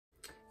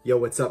Yo,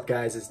 what's up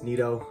guys, it's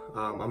Nito.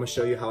 I'm gonna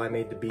show you how I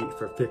made the beat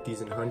for 50s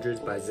and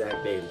 100s by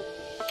Zack Daley.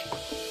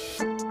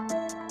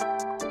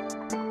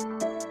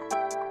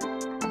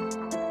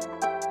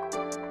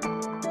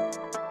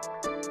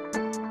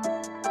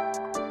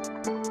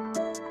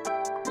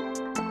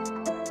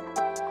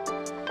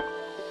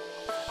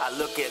 I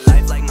look at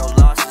life like no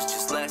losses,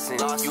 just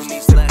lessons. You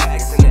need some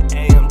packs in the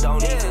AM,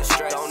 don't even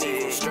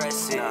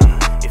stress it.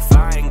 If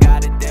I ain't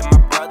got it, then my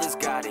brothers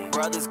got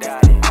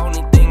it.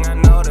 Only thing I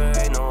know, there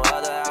ain't no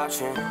other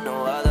option.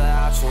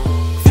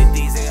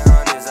 50s and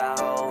 100s I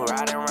hold,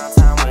 riding around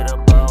town with a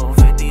bow.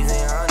 50s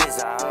and 100s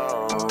I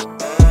hold.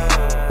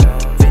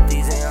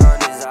 50s and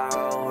 100s I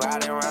hold,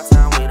 riding around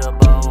town with a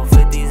bow.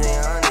 50s and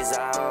 100s I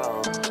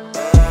hold.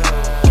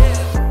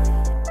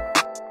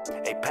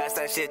 Hey, pass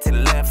that shit to the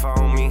left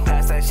on me.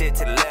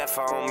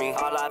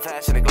 All I've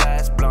had shit, a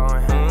glass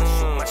blowing.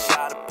 Shoot my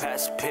shot, I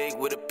pass a pig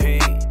with a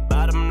pig.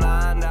 Bottom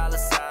line, dollar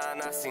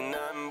sign, I see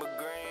nothing but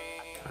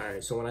green.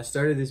 Alright, so when I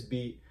started this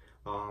beat,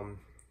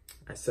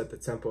 I set the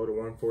tempo to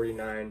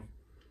 149.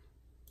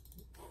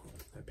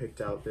 I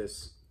picked out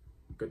this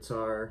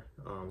guitar,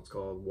 it's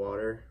called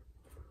Water.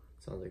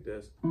 Sounds like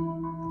this.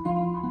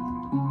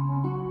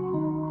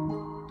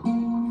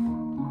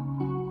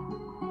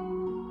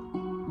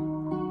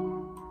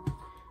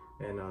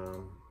 And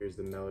here's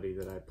the melody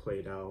that I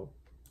played out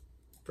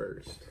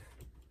first.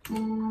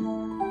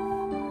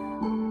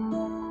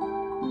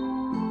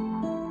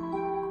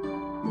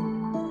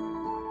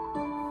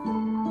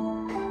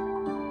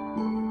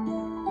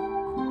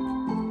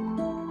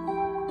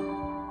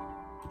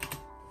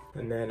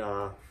 And then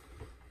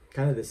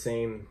kind of the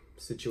same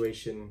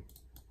situation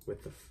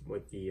with the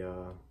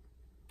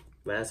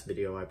last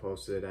video I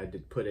posted. I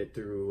did put it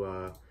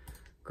through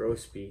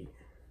gross beat,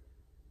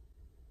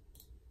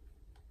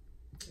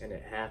 and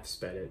it half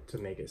sped it to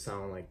make it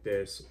sound like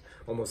this,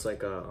 almost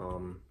like a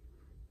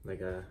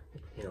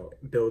you know,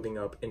 building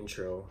up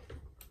intro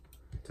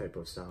type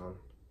of sound.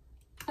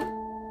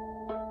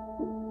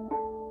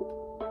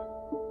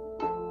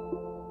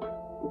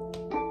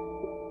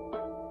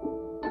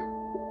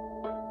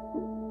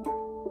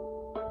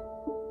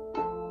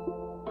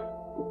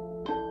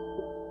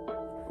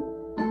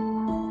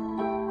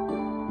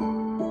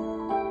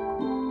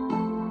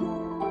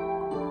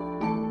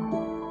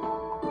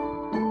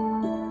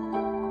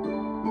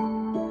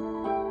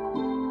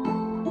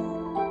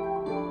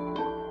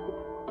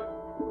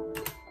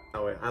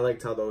 I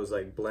liked how those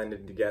like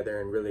blended together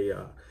and really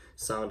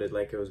sounded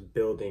like it was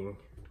building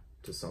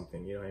to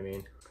something, you know what I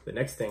mean? The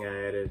next thing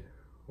I added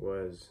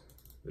was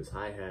this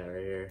hi-hat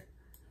right here.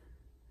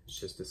 It's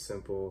just a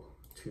simple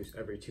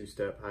every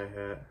two-step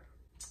hi-hat.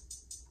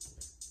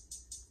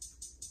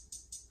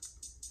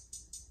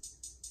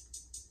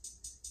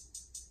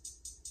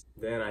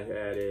 Then I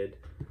added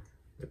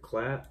the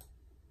clap.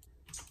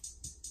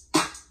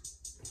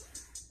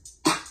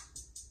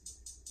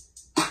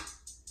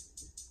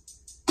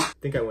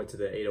 I think I went to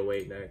the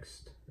 808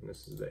 next, and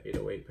this is the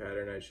 808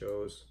 pattern I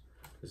chose.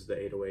 This is the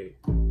 808.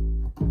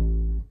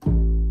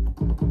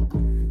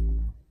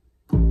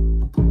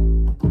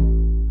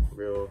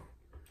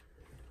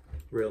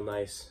 Real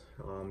nice.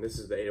 This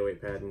is the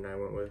 808 pattern I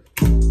went with.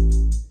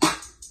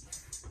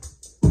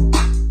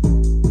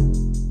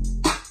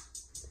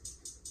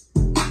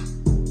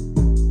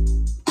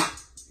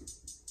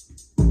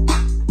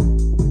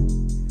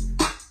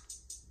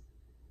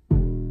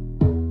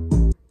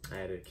 I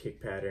added a kick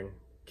pattern.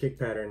 Kick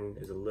pattern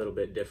is a little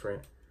bit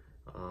different.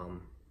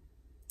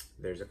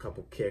 There's a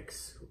couple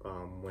kicks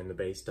when the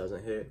bass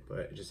doesn't hit, but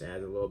it just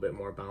adds a little bit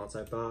more bounce,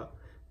 I thought.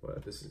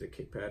 But this is the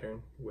kick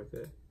pattern with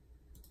it.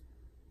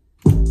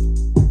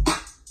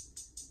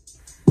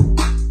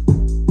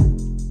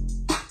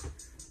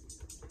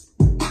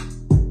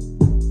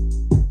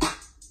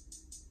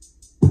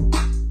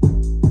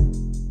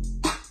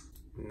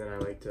 And then I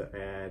like to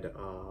add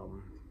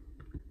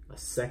a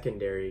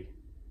secondary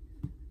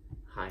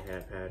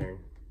hi-hat pattern,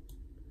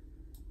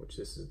 which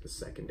this is the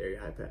secondary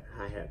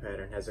hi-hat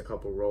pattern. Has a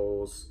couple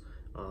rolls,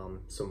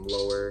 some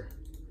lower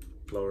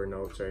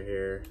notes right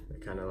here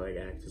that kind of like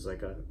act as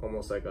like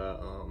almost like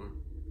a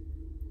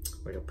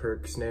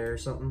perk snare or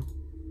something,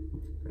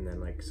 and then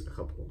like a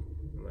couple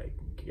like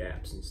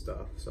gaps and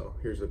stuff. So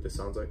here's what this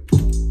sounds like.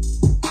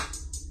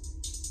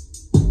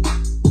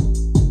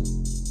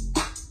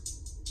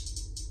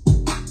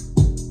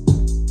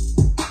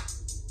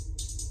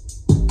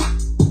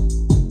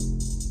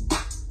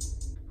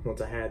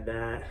 Once I had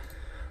that,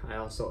 I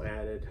also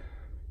added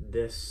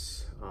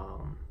this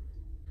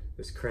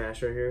this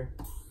crash right here.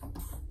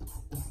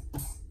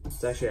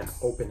 It's actually an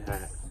open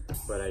hat,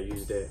 but I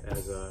used it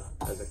as a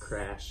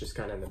crash, just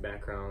kind of in the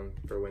background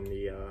for when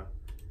the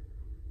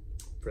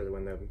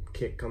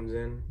kick comes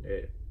in.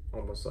 It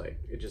almost like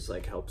it just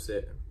like helps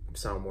it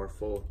sound more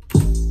full.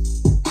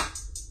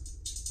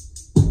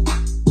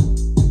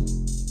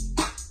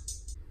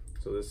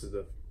 So this is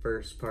the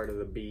first part of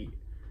the beat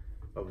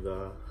of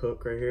the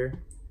hook right here.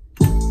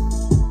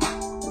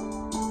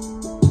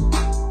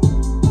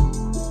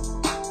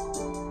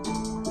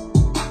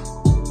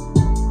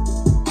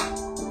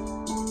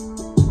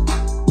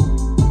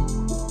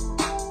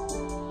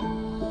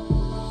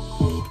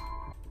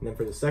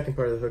 the second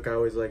part of the hook, I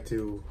always like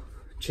to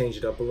change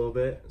it up a little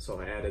bit. So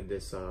I added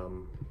this, I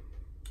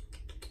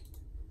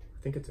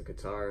think it's a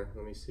guitar.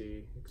 Let me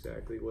see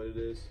exactly what it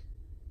is.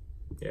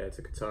 Yeah, it's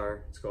a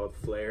guitar. It's called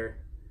Flare.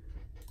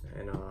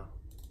 And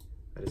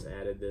I just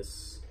added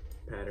this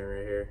pattern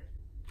right here.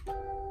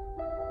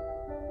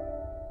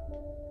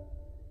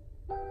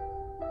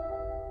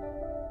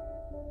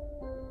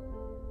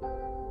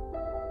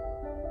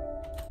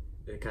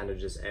 It kind of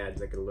just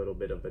adds like a little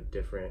bit of a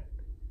different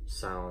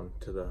sound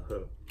to the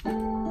hook.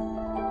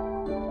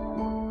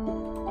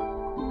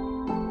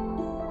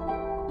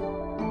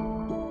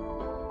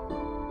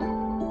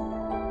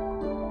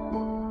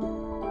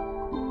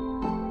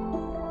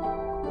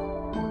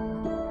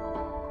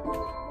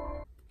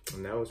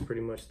 And that was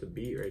pretty much the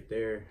beat right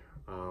there.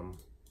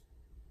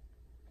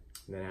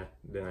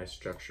 Then I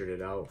structured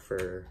it out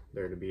for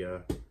there to be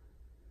a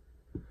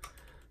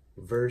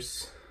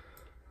verse.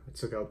 I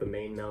took out the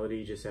main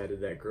melody, just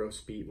added that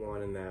gross beat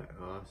one and that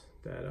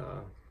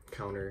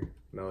counter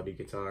melody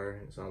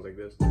guitar. It sounds like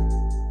this.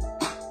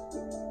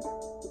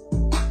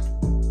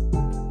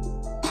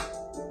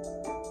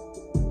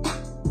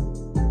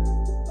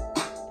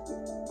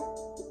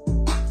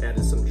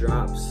 Added some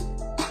drops.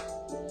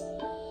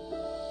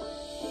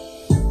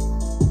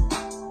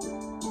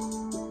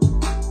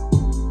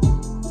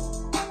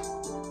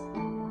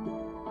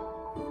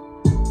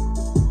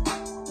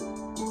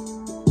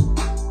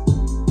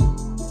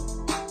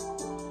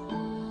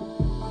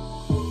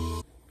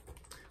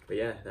 But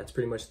yeah, that's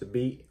pretty much the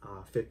beat.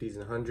 50s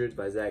and 100s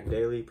by Zack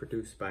Daley,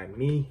 produced by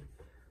me.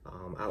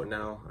 Out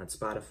now on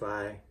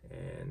Spotify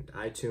and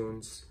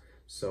iTunes.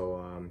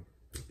 So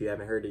if you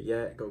haven't heard it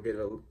yet, go give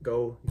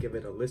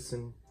it a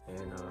listen,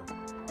 and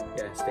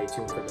yeah, stay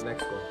tuned for the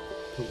next one.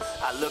 Peace.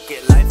 I look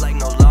at life like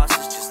no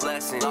losses, just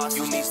lessons.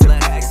 You need the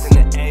packs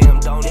in the AM,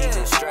 don't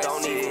even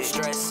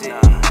stress it.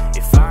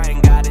 If I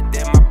ain't got it,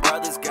 then my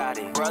brothers got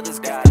it.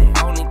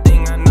 Only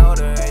thing I know,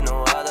 there ain't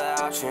no other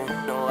option.